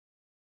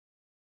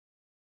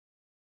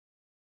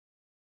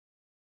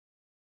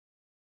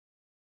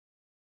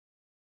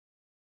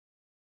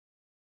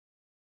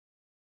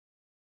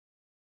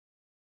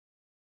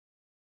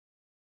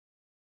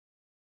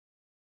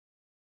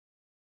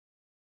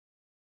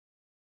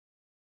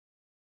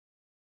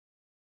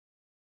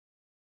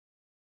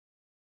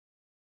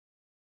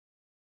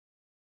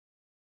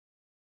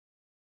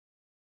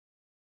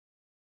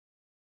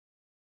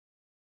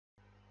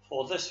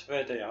For this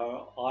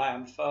video, I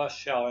am first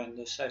showing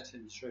the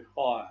settings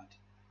required,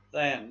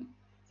 then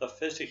the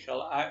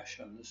physical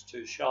actions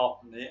to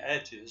sharpen the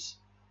edges,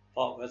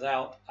 but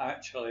without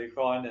actually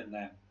grinding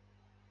them.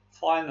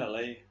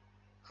 Finally,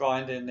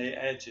 grinding the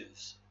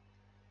edges.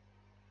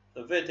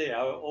 The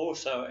video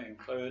also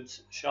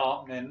includes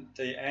sharpening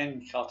the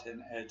end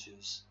cutting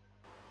edges.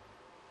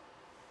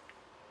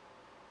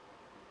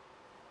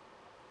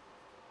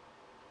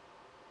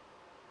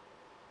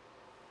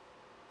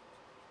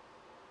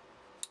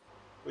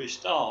 We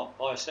start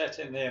by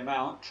setting the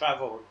amount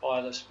travelled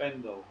by the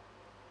spindle,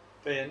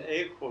 being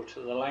equal to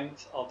the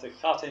length of the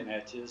cutting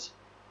edges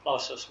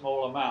plus a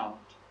small amount,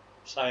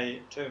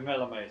 say 2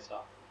 mm.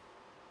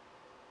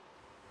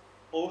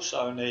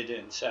 Also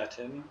needing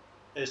setting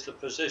is the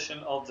position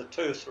of the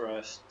tooth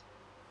rest,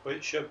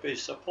 which should be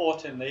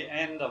supporting the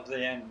end of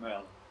the end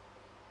mill,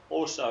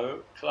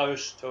 also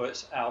close to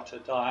its outer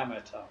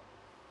diameter.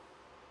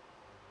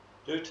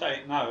 Do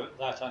take note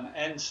that an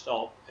end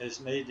stop is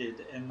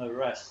needed in the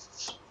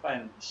rest's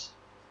fence.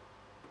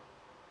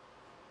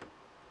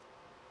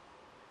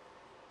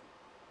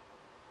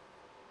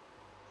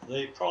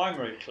 The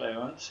primary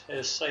clearance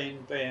is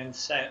seen being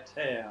set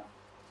here.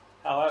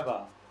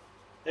 However,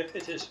 if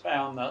it is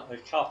found that the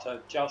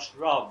cutter just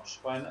rubs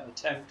when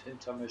attempting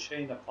to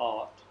machine a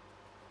part,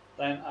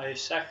 then a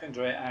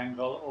secondary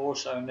angle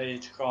also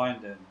needs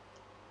grinding,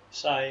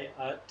 say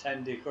at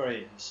 10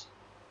 degrees.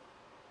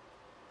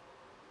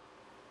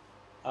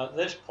 At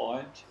this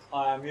point,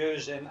 I am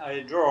using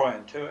a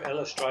drawing to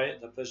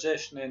illustrate the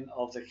positioning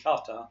of the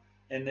cutter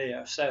in the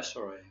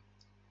accessory.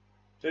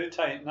 Do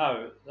take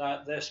note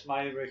that this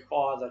may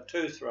require the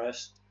tooth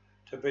rest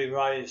to be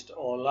raised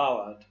or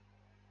lowered,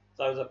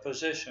 though the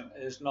position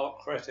is not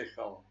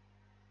critical.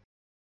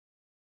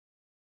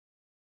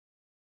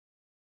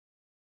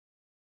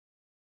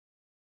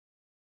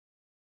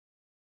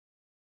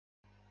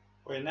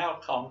 We now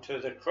come to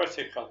the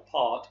critical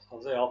part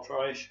of the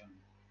operation.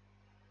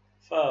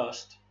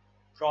 First,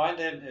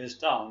 grinding is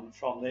done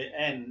from the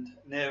end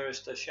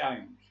nearest the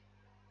shank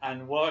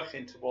and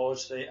working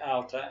towards the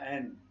outer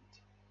end.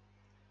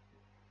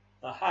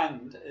 The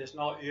hand is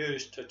not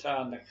used to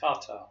turn the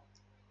cutter,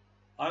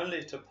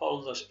 only to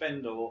pull the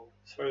spindle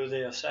through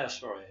the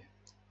accessory.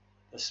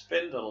 The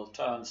spindle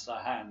turns the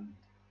hand.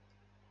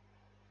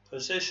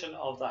 Position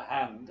of the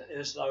hand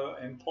is though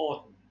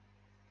important.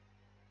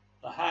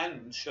 The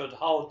hand should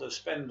hold the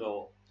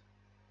spindle,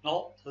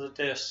 not the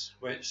disc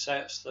which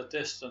sets the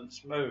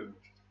distance moved.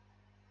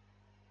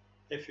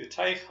 If you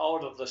take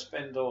hold of the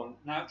spindle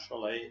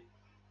naturally,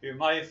 you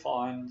may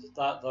find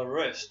that the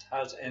wrist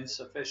has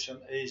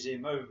insufficient easy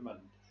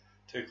movement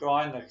to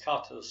grind the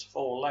cutter's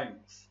full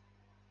length.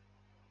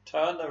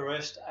 Turn the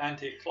wrist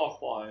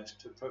anti-clockwise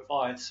to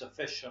provide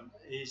sufficient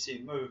easy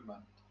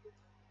movement.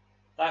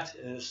 That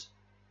is,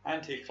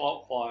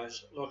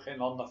 anti-clockwise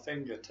looking on the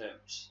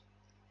fingertips.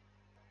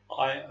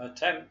 I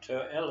attempt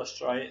to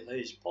illustrate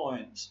these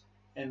points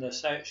in the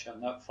section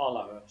that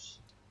follows.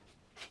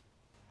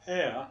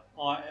 Here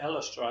I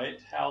illustrate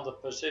how the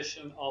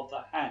position of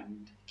the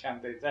hand can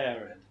be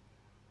varied.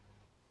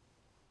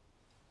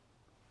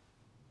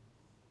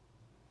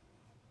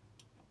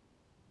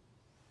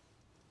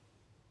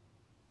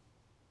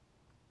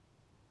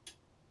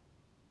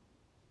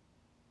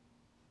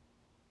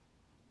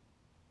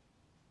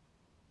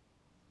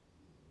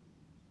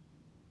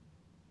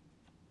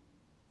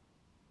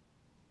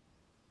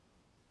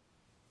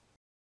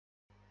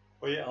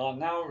 We are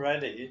now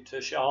ready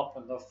to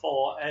sharpen the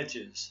 4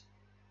 edges.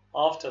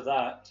 After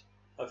that,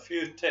 a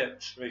few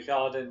tips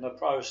regarding the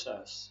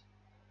process.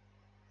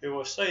 You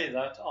will see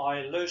that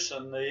I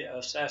loosen the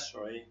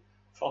accessory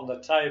from the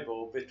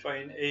table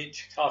between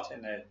each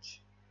cutting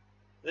edge.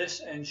 This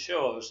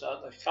ensures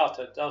that the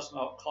cutter does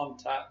not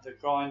contact the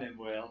grinding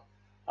wheel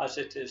as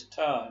it is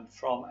turned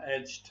from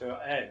edge to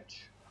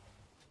edge.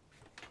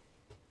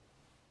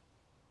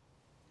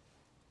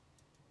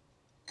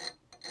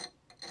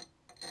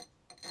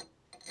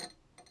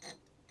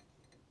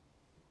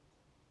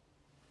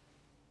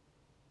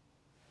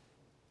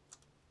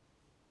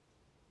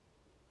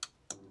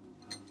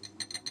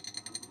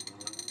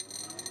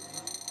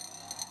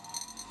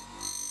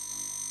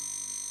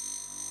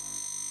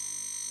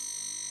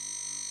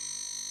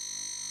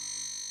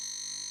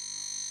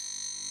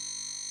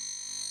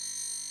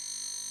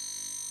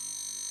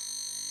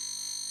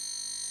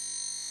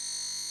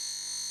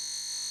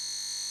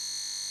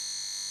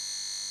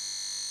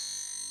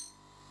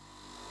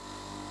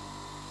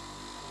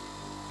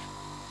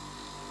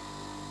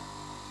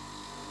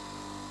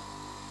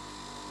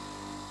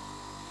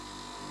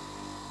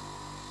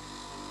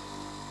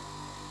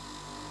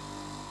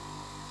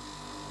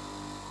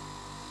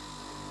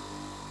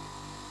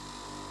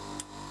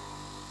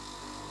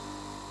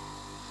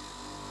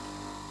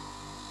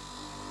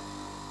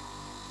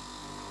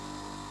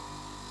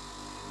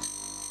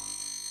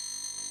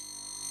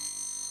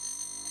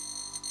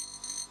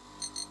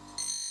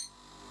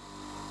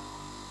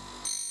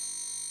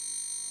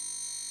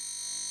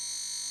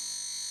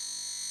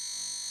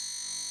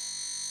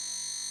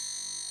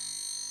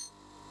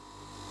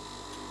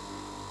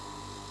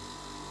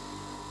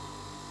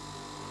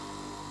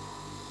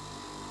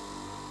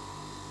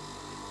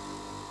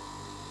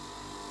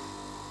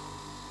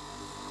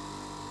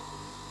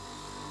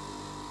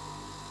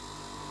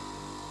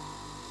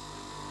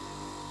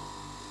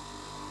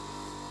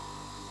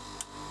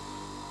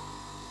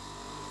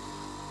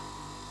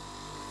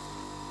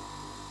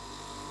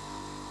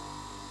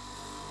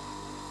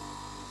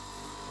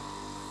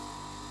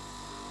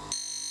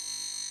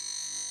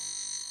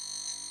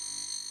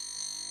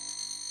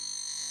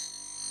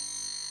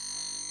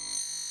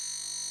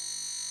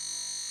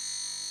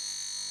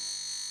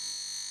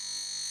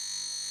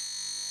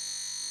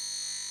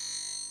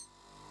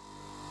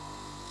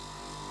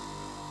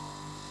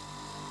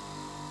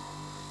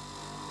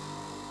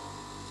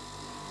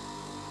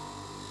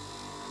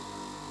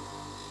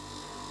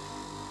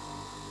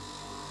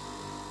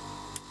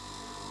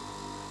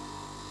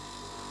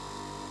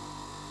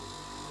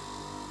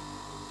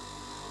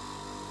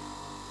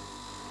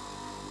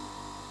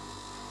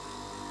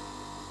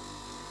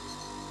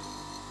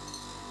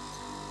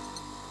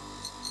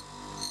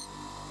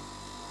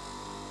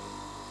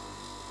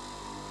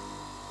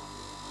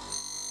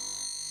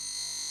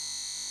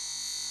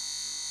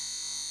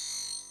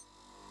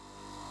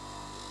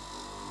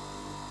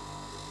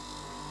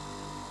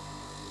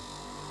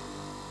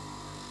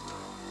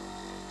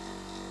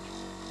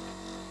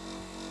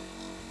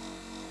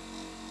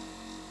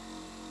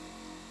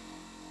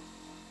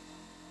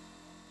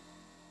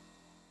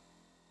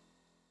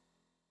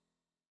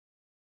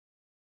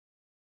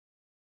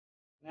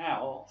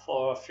 Now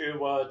for a few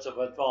words of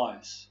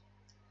advice.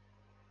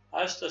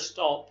 As the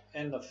stop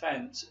in the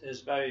fence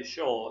is very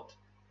short,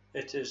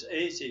 it is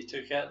easy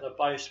to get the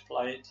base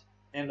plate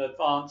in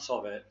advance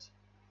of it,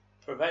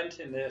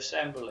 preventing the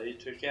assembly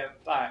to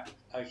get back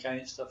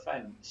against the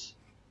fence.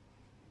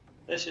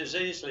 This is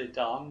easily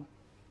done,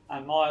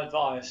 and my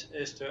advice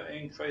is to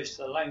increase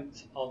the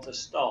length of the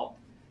stop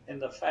in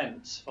the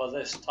fence for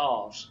this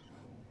task.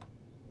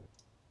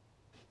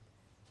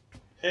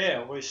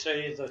 Here we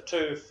see the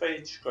two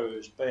feed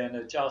screws being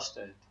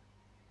adjusted.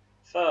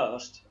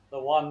 First, the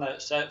one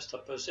that sets the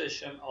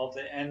position of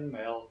the end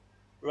mill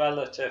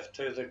relative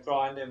to the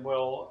grinding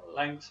wheel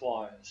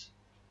lengthwise,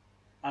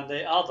 and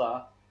the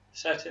other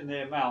setting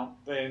the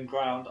amount being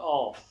ground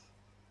off.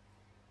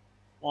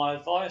 My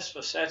advice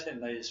for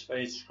setting these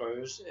feed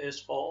screws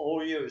is for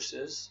all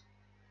uses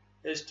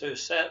is to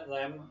set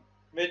them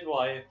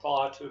midway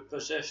prior to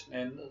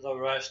positioning the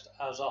rest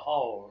as a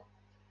whole.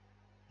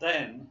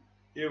 Then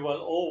you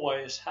will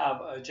always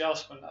have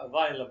adjustment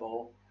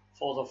available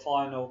for the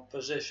final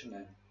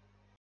positioning.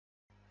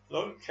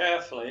 Look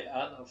carefully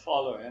at the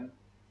following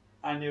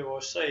and you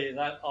will see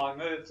that I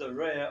move the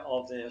rear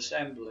of the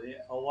assembly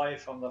away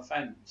from the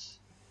fence.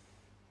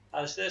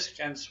 As this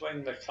can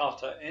swing the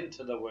cutter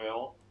into the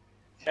wheel,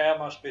 care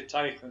must be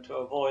taken to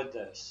avoid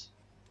this.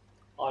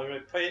 I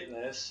repeat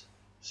this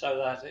so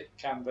that it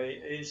can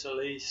be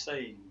easily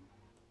seen.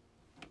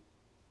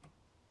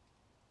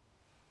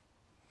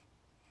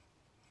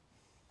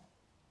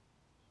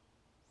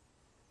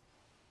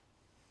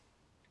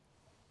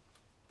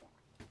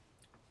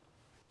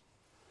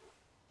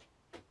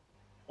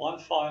 One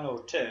final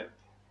tip.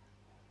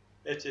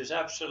 It is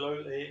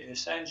absolutely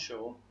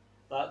essential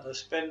that the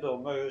spindle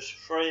moves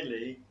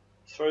freely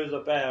through the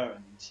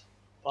bearings,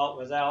 but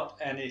without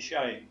any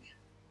shake.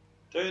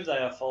 Do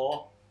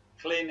therefore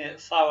clean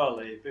it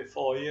thoroughly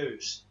before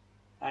use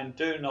and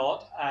do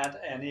not add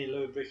any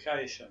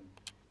lubrication.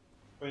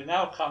 We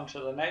now come to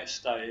the next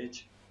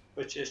stage,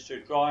 which is to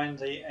grind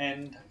the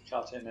end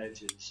cutting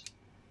edges.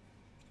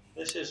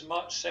 This is a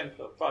much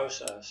simpler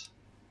process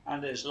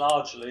and is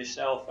largely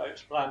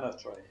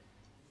self-explanatory.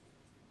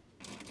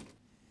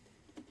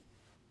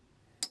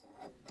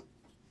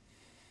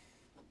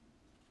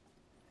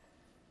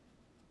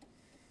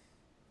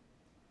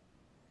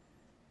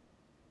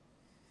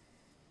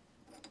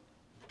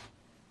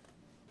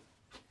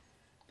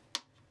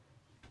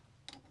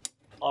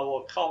 I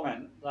will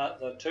comment that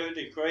the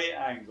 2-degree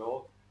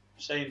angle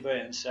seen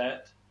being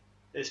set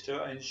is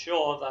to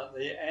ensure that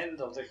the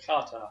end of the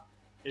cutter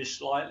is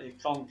slightly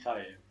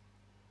concave,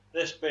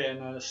 this being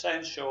an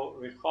essential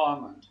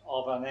requirement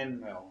of an end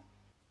mill.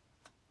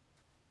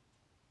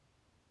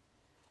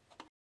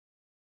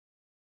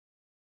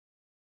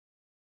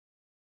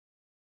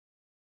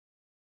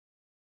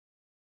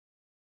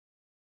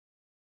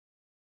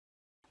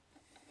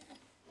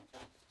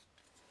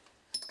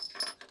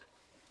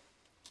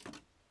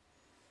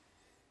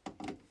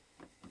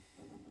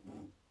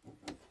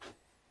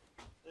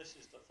 This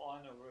is the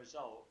final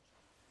result.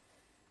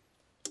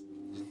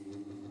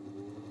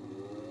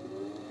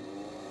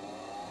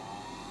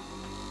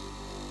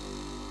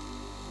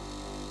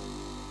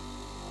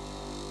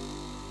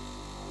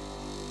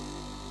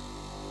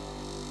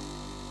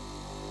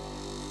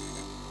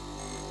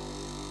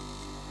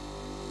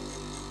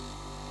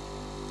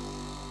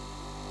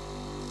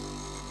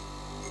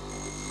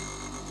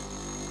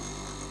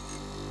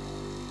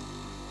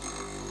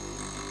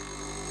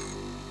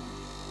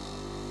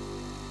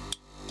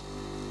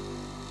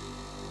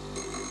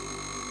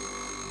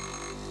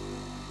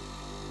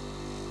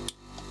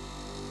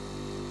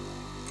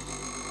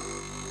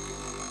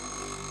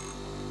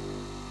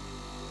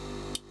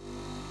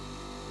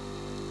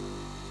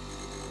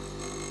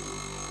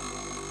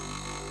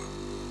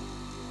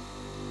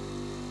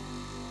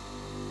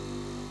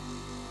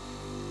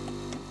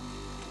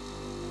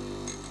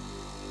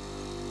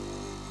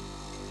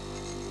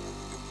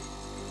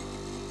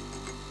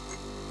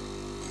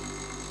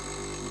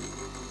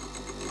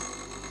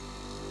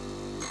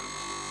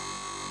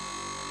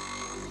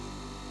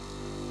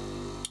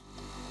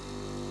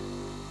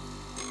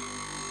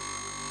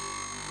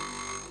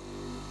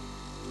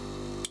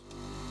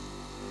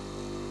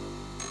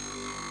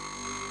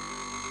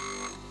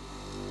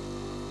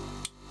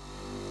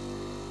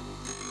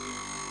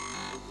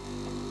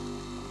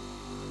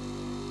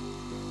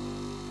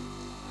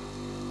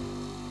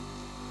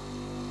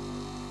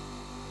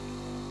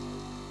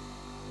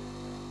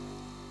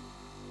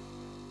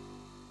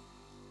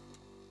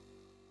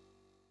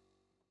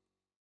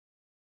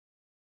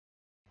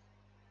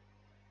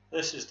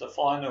 This is the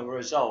final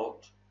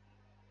result.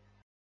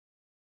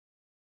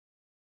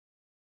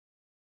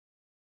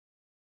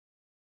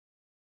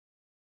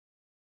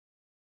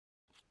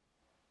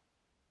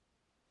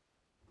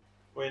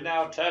 We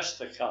now test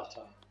the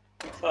cutter.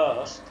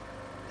 First,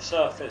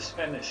 surface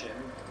finishing,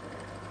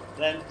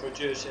 then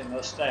producing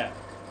a stem.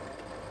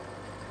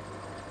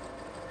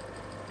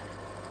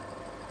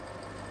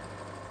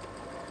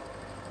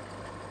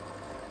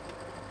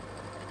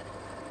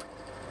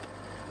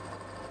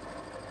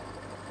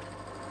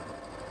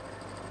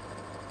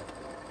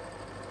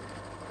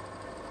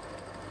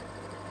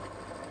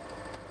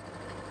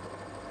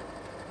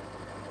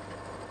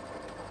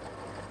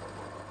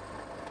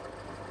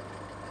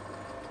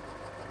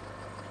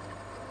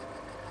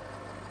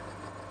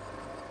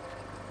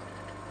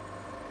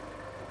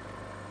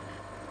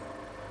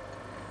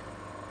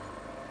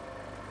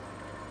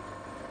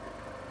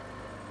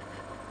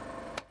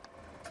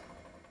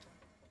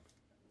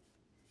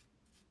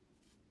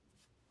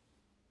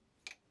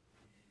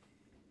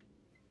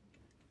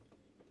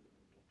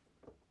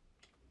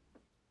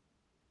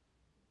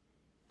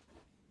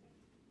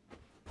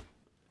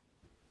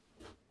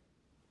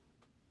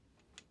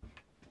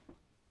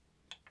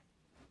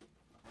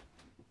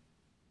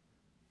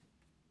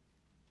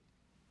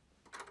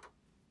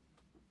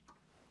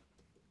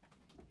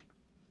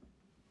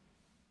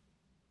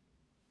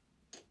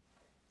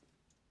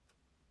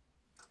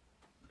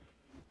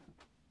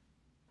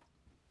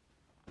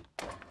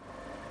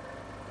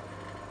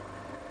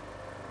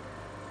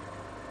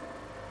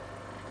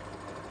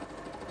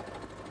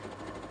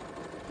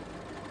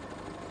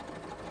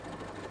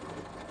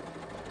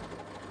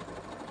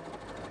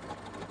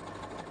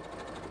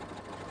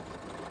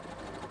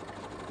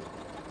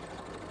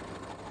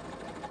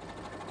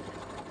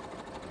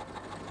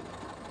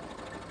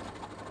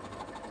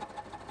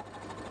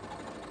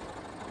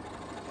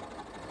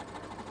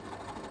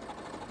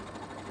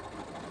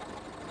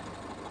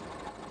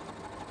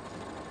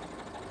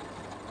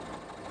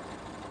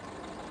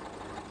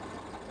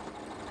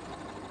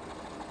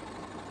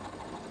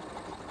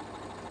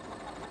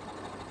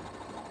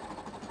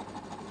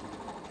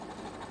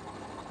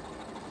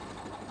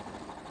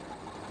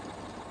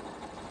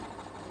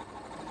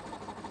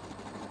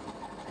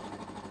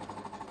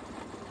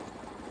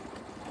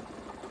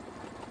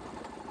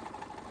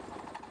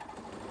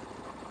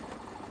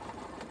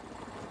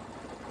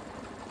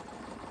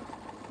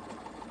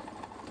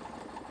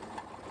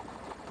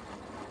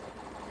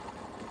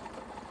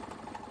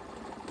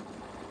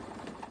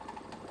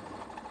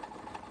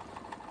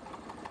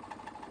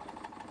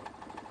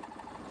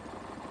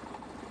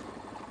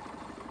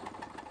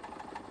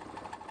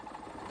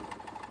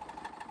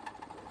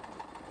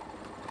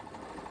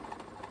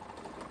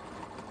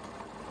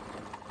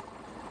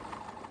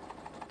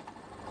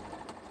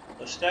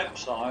 step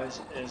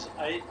size is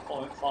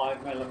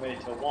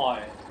 8.5mm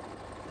wide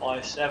by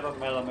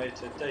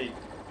 7mm deep.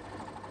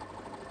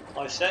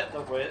 I set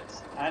the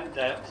width and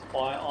depth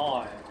by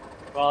eye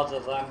rather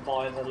than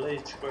by the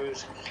lead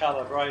screw's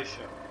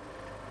calibration.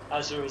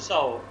 As a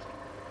result,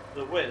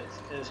 the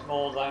width is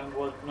more than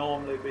would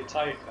normally be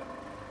taken,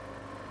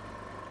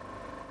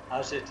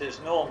 as it is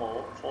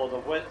normal for the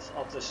width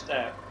of the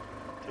step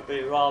to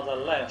be rather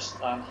less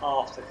than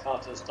half the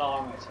cutter's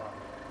diameter.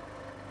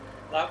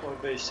 That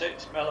would be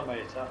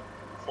 6mm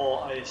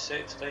for a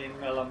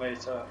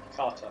 16mm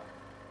cutter.